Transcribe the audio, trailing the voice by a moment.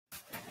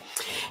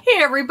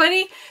Hey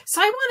everybody.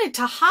 So I wanted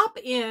to hop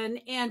in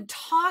and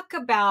talk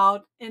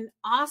about an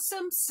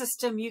awesome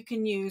system you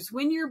can use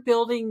when you're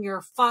building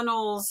your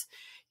funnels,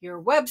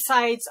 your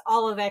websites,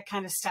 all of that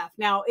kind of stuff.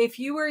 Now, if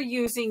you are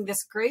using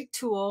this great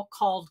tool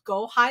called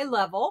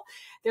GoHighLevel,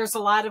 there's a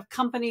lot of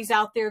companies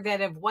out there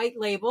that have white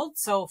labeled.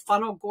 So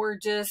Funnel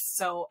Gorgeous,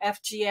 so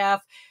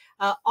FGF,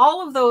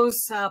 all of those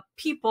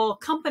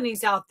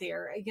companies out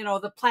there,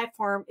 the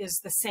platform is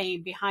the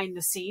same behind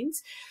the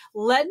scenes.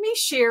 Let me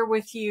share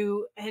with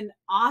you an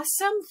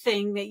awesome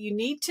thing that you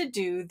need to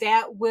do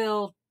that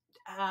will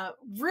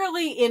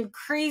really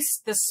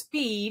increase the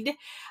speed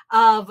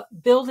of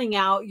building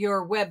out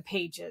your web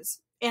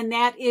pages. And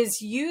that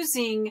is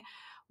using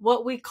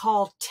what we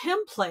call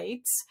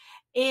templates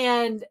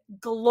and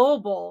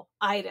global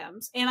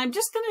items. And I'm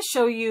just going to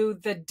show you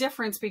the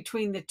difference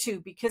between the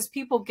two because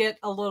people get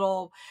a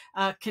little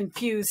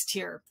confused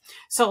here.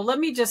 So let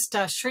me just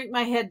shrink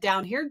my head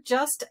down here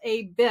just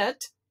a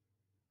bit.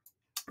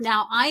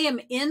 Now I am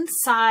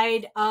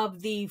inside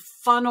of the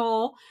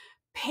funnel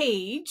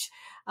page.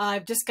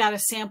 I've just got a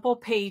sample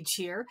page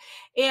here,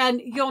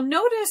 and you'll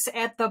notice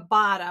at the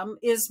bottom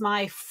is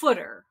my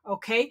footer.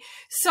 Okay,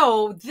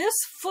 so this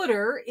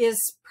footer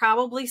is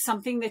probably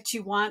something that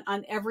you want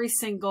on every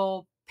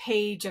single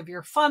page of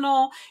your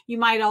funnel. You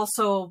might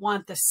also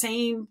want the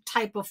same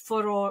type of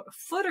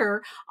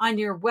footer on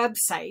your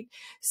website.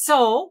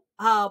 So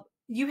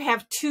you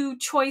have two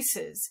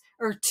choices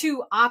or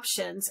two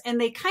options, and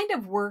they kind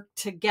of work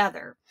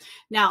together.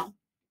 Now,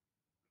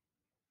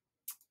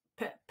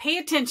 pay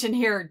attention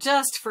here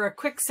just for a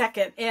quick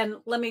second, and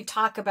let me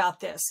talk about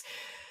this.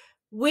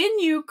 When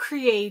you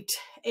create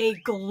a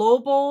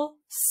global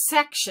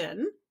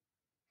section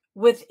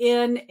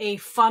within a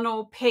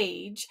funnel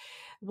page,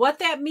 what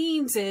that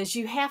means is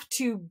you have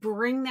to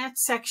bring that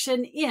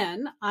section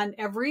in on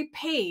every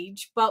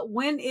page, but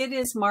when it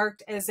is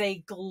marked as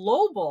a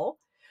global,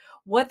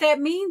 what that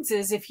means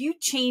is if you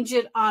change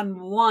it on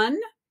one,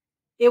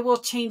 it will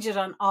change it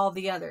on all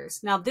the others.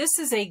 Now, this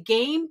is a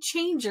game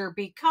changer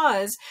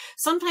because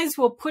sometimes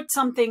we'll put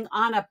something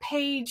on a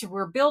page,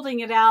 we're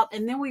building it out,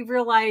 and then we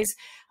realize,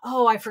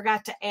 oh, I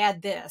forgot to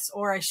add this,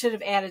 or I should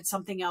have added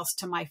something else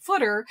to my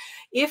footer.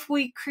 If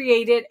we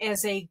create it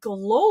as a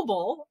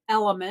global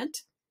element,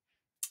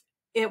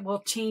 it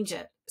will change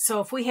it.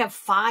 So if we have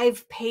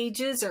 5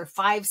 pages or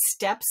 5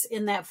 steps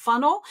in that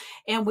funnel,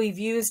 and we've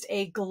used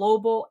a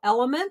global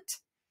element,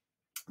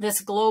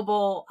 this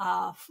global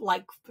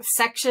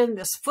section,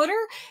 this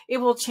footer, it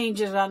will change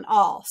it on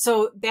all.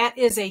 So that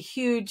is a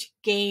huge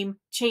game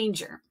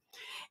changer.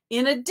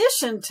 In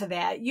addition to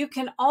that, you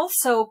can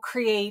also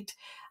create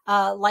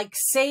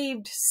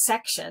saved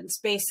sections,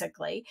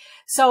 basically.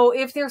 So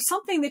if there's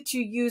something that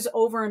you use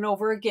over and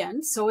over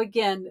again, so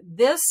again,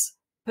 this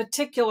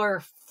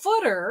particular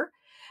footer,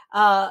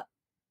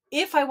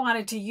 if I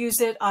wanted to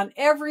use it on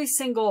every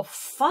single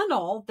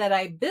funnel that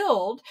I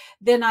build,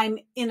 then I'm,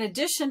 in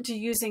addition to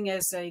using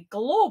as a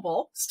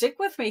global, stick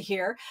with me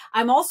here,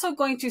 I'm also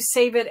going to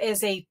save it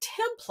as a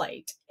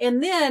template.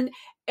 And then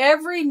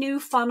every new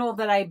funnel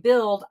that I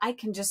build, I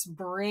can just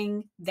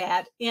bring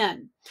that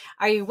in.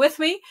 Are you with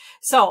me?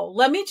 So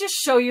let me just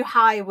show you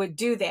how I would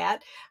do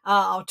that.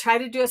 I'll try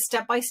to do it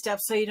step by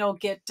step so you don't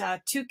get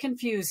too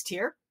confused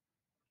here.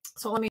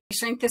 So let me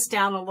shrink this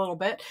down a little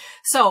bit.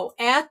 So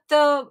at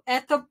the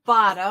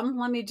bottom,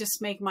 let me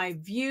just make my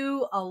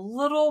view a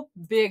little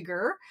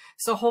bigger.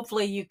 So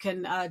hopefully you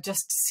can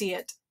just see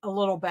it a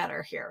little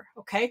better here.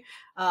 Okay.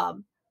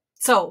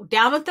 So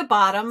down at the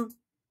bottom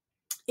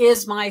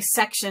is my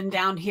section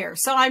down here.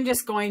 So I'm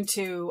just going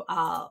to,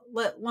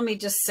 let me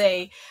just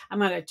say, I'm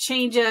going to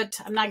change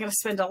it. I'm not going to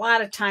spend a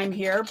lot of time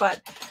here,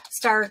 but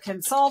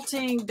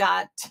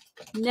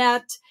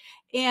starconsulting.net,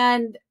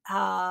 and,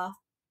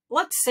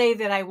 let's say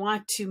that I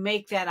want to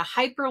make that a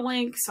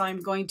hyperlink. So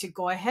I'm going to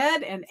go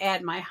ahead and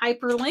add my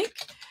hyperlink.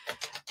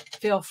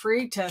 Feel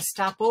free to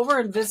stop over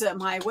and visit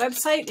my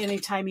website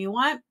anytime you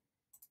want.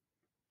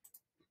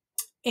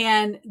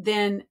 And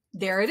then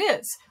there it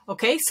is.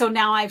 Okay, so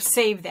now I've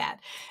saved that.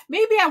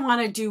 Maybe I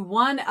want to do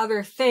one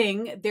other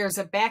thing. There's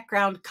a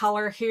background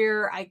color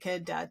here. I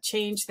could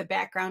change the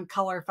background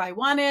color if I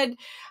wanted.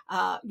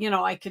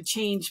 I could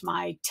change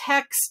my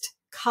text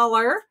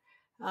color.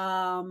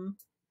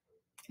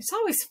 It's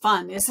always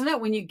fun, isn't it?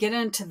 When you get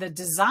into the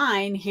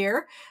design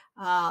here,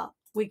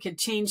 we could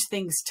change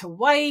things to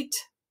white.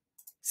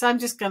 So I'm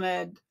just going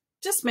to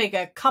make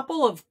a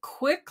couple of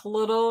quick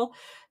little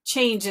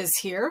changes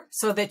here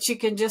so that you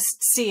can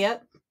just see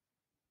it.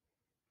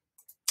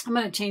 I'm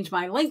going to change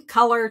my link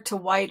color to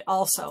white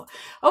also.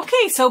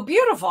 Okay, so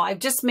beautiful. I've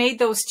just made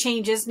those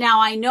changes.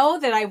 Now I know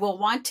that I will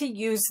want to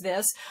use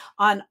this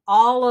on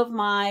all of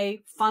my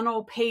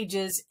funnel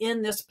pages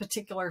in this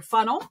particular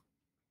funnel.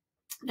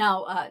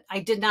 Now, I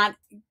did not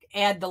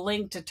add the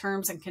link to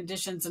terms and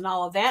conditions and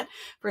all of that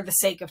for the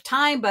sake of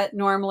time, but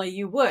normally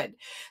you would.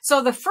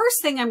 So the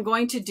first thing I'm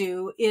going to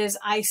do is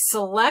I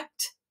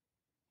select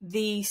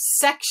the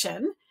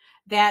section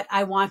that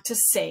I want to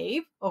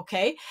save,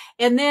 okay?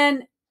 And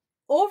then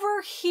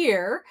over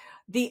here,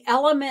 the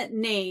element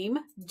name,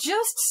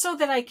 just so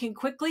that I can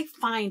quickly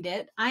find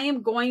it, I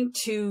am going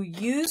to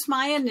use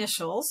my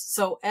initials.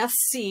 So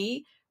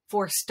SC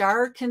for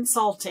Starr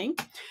Consulting.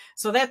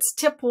 So that's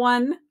tip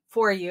 1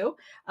 for you.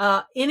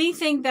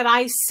 Anything that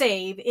I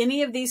save,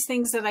 any of these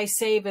things that I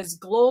save as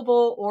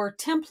global or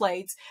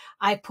templates,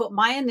 I put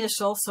my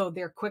initial so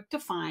they're quick to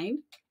find.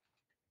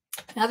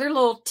 Another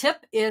little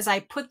tip is I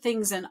put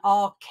things in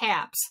all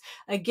caps.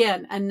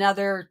 Again,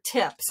 another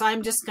tip. So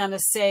I'm just going to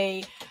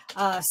say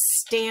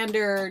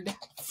standard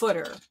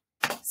footer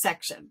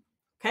section.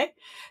 Okay.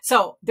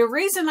 So the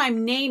reason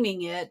I'm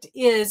naming it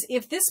is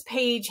if this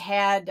page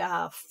had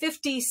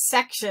 50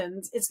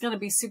 sections, it's going to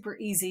be super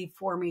easy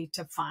for me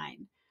to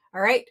find. All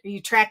right. Are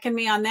you tracking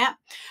me on that?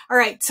 All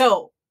right.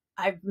 So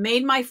I've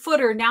made my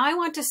footer. Now I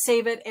want to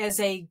save it as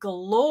a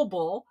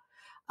global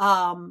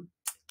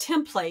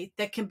template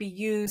that can be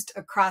used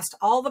across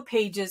all the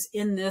pages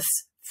in this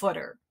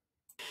footer.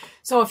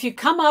 So if you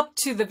come up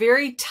to the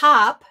very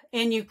top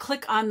and you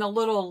click on the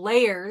little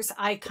layers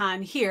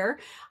icon here,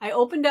 I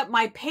opened up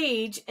my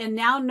page and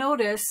now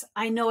notice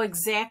I know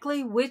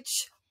exactly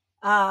which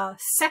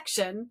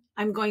section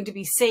I'm going to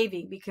be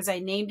saving because I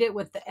named it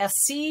with the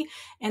SC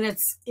and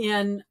it's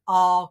in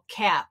all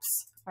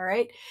caps. All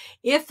right.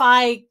 If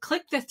I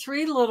click the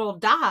 3 little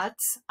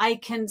dots, I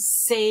can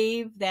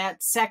save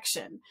that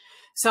section.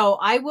 So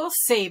I will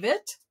save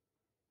it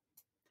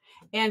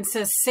and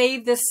says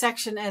save this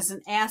section as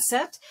an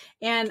asset.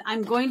 And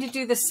I'm going to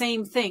do the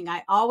same thing.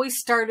 I always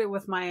start it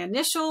with my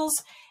initials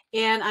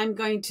and I'm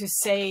going to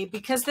say,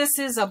 because this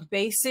is a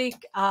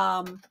basic,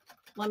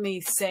 let me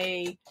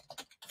say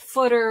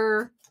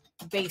footer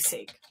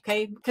basic.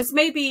 Okay. Because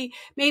maybe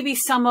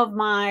some of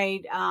my,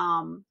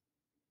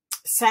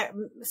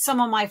 some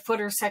of my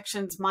footer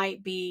sections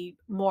might be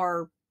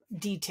more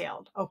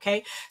detailed.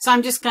 Okay. So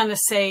I'm just going to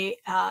say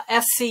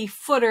SC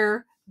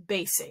footer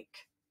basic.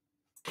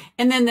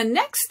 And then the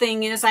next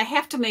thing is I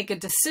have to make a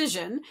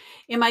decision.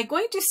 Am I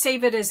going to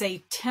save it as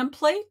a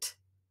template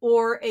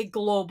or a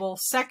global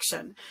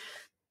section?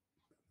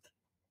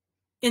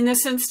 In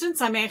this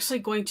instance, I'm actually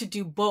going to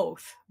do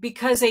both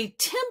because a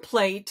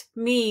template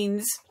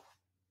means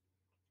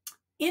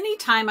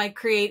anytime I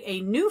create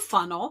a new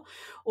funnel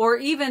or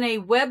even a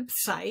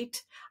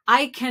website,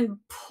 I can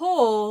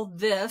pull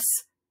this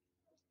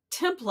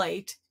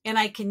template and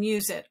I can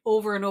use it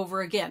over and over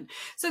again.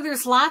 So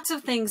there's lots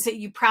of things that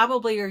you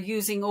probably are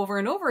using over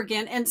and over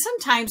again. And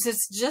sometimes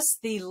it's just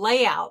the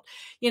layout.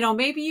 You know,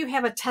 maybe you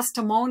have a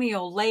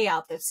testimonial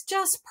layout that's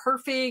just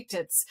perfect.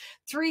 It's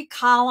 3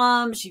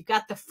 columns. You've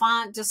got the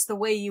font just the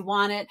way you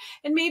want it.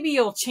 And maybe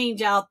you'll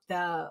change out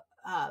the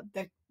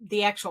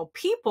actual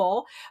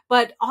people,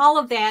 but all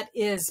of that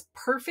is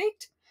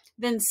perfect.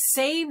 Then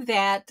save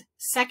that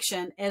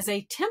section as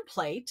a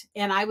template.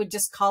 And I would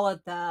just call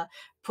it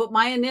put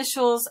my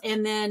initials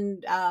and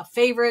then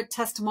favorite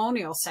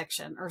testimonial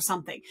section or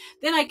something.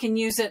 Then I can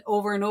use it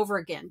over and over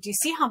again. Do you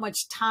see how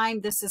much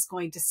time this is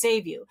going to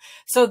save you?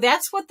 So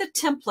that's what the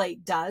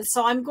template does.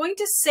 So I'm going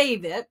to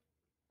save it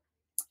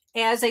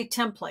as a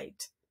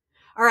template.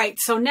 All right,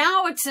 so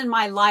now it's in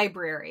my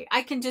library.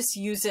 I can just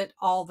use it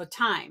all the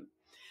time.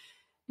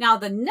 Now,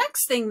 the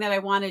next thing that I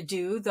want to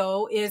do,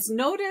 though, is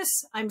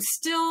notice I'm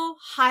still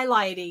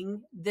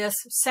highlighting this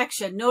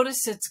section.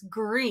 Notice it's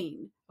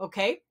green,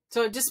 okay?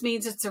 So it just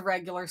means it's a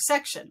regular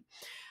section.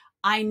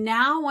 I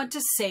now want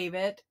to save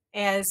it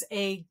as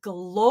a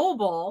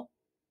global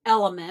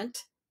element.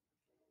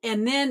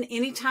 And then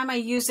anytime I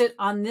use it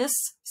on this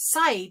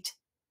site,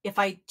 if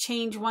I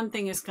change one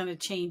thing, it's going to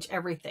change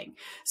everything.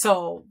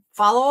 So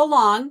follow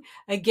along.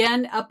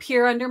 Again, up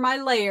here under my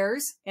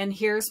layers, and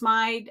here's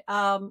my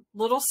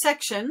little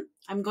section.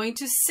 I'm going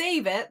to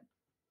save it.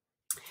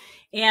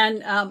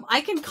 And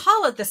I can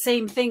call it the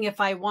same thing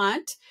if I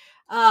want.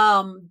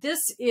 This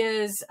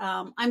is,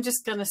 I'm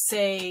just going to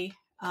say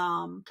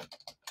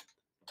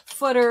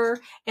footer.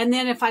 And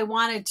then if I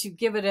wanted to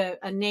give it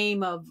a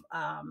name of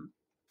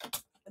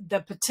the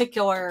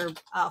particular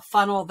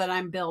funnel that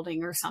I'm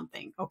building or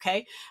something.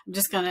 Okay. I'm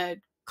just going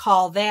to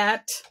call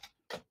that.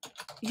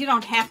 You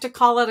don't have to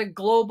call it a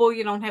global.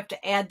 You don't have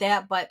to add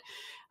that, but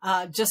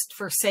just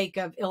for sake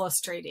of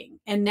illustrating.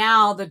 And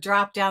now the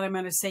drop down, I'm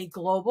going to say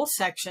global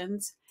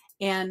sections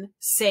and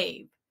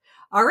save.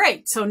 All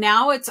right. So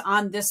now it's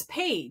on this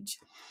page.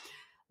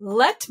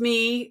 Let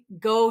me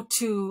go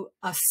to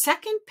a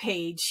second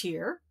page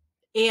here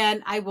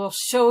and I will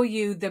show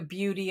you the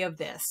beauty of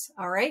this.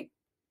 All right.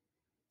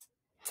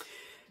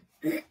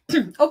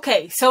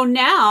 Okay, so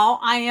now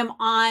I am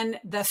on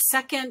the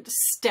second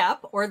step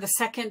or the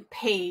second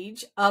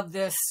page of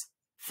this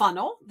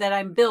funnel that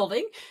I'm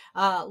building.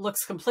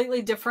 Looks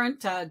completely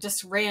different,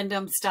 just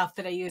random stuff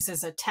that I use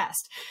as a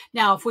test.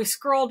 Now, if we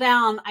scroll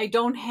down, I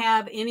don't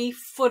have any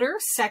footer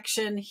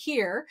section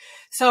here.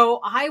 So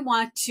I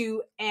want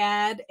to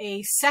add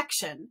a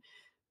section.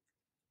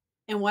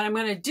 And what I'm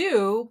going to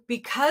do,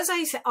 because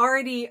I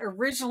already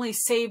originally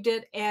saved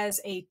it as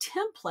a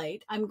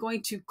template, I'm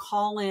going to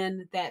call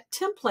in that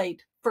template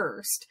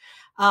first.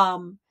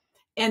 And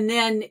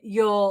then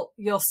you'll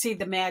see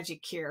the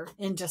magic here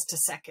in just a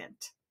second.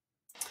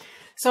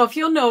 So if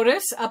you'll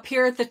notice up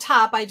here at the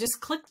top, I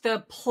just clicked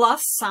the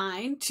plus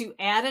sign to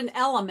add an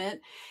element.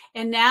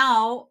 And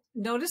now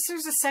notice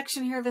there's a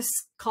section here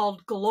that's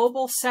called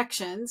global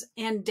sections.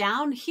 And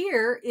down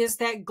here is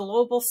that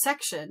global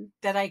section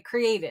that I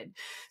created.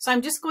 So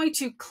I'm just going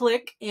to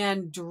click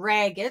and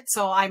drag it.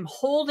 So I'm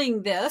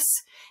holding this,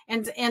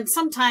 and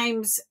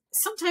sometimes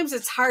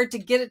it's hard to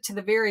get it to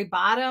the very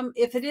bottom.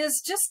 If it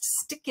is, just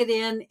stick it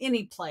in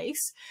any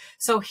place.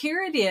 So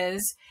here it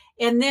is.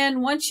 And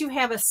then once you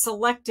have it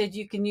selected,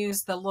 you can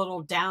use the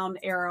little down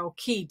arrow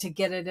key to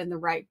get it in the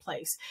right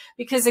place.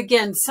 Because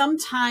again,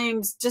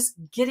 sometimes just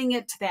getting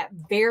it to that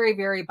very,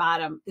 very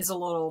bottom is a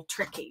little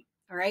tricky.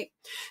 All right.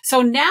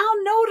 So now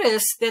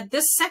notice that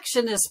this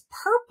section is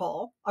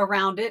purple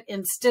around it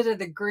instead of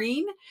the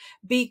green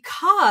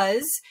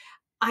because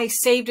I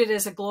saved it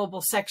as a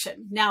global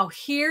section. Now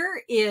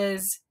here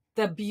is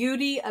the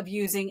beauty of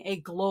using a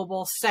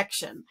global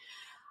section.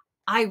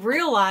 I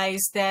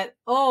realized that,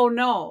 oh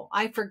no,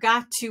 I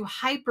forgot to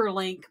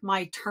hyperlink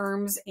my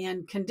terms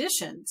and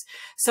conditions.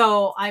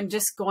 So I'm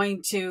just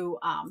going to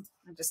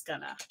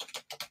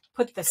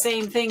put the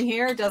same thing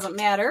here. It doesn't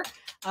matter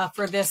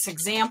for this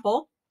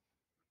example,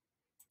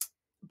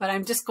 but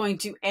I'm just going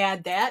to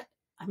add that.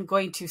 I'm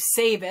going to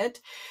save it.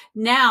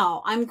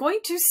 Now I'm going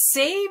to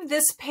save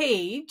this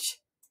page.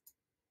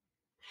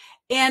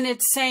 And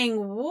it's saying,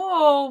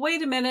 whoa,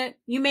 wait a minute,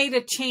 you made a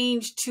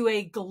change to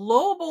a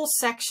global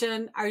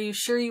section. Are you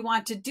sure you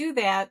want to do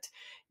that?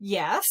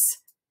 Yes.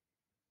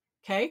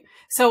 Okay,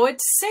 so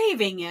it's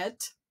saving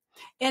it.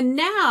 And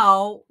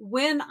now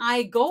when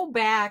I go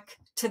back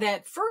to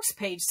that first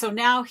page, so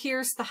now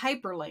here's the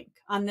hyperlink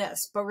on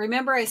this. But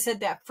remember I said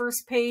that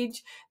first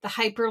page, the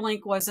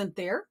hyperlink wasn't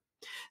there.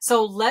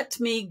 So let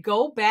me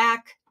go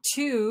back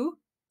to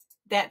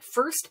that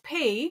first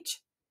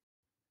page.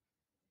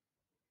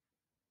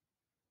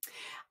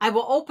 I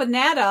will open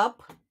that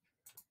up,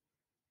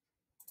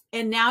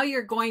 and now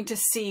you're going to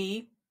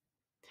see,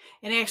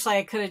 and actually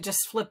I could have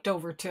just flipped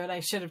over to it. I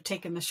should have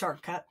taken the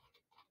shortcut.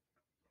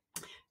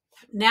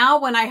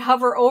 Now when I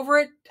hover over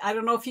it, I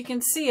don't know if you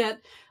can see it.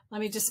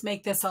 Let me just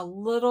make this a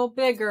little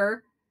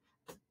bigger.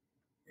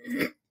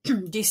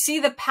 Do you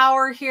see the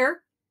power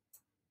here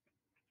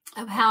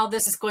of how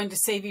this is going to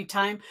save you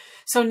time?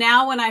 So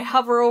now when I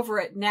hover over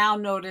it, now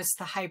notice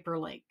the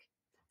hyperlink.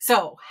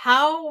 So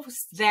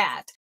how's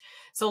that?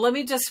 So let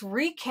me just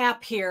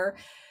recap here.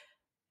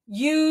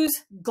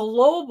 Use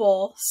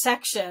global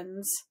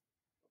sections.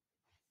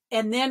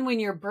 And then when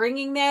you're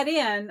bringing that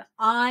in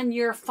on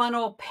your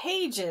funnel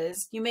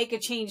pages, you make a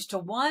change to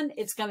one,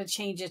 it's going to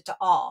change it to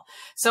all.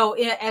 So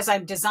as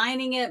I'm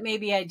designing it,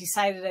 maybe I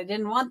decided I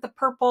didn't want the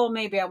purple.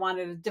 Maybe I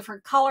wanted a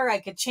different color. I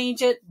could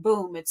change it.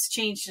 Boom, it's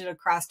changed it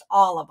across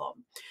all of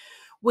them.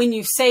 When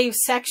you save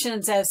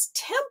sections as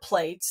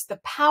templates, the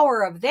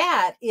power of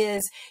that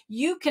is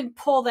you can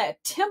pull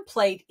that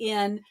template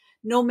in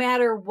no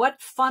matter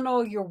what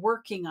funnel you're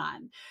working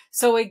on.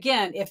 So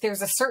again, if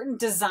there's a certain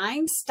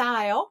design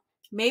style,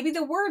 maybe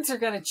the words are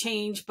going to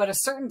change, but a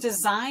certain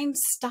design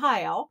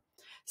style,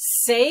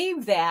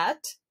 save that,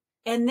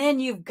 and then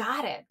you've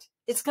got it.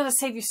 It's going to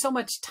save you so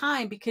much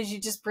time because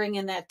you just bring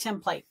in that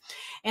template.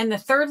 And the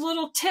third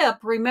little tip,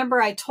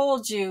 remember I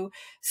told you,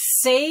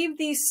 save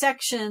these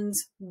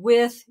sections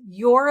with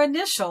your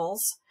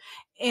initials,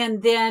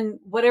 and then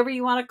whatever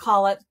you want to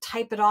call it,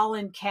 type it all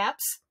in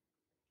caps.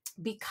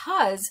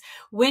 Because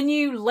when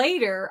you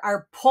later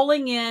are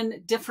pulling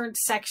in different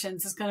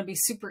sections, it's going to be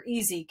super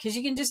easy because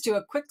you can just do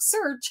a quick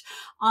search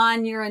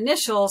on your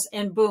initials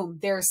and boom,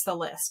 there's the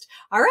list.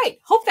 All right.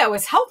 Hope that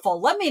was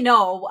helpful. Let me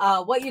know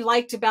what you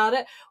liked about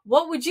it.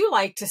 What would you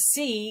like to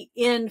see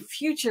in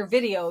future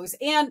videos?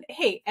 And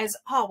hey, as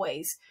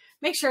always,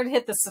 make sure to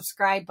hit the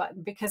subscribe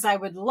button because I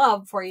would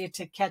love for you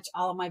to catch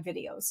all of my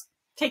videos.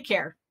 Take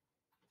care.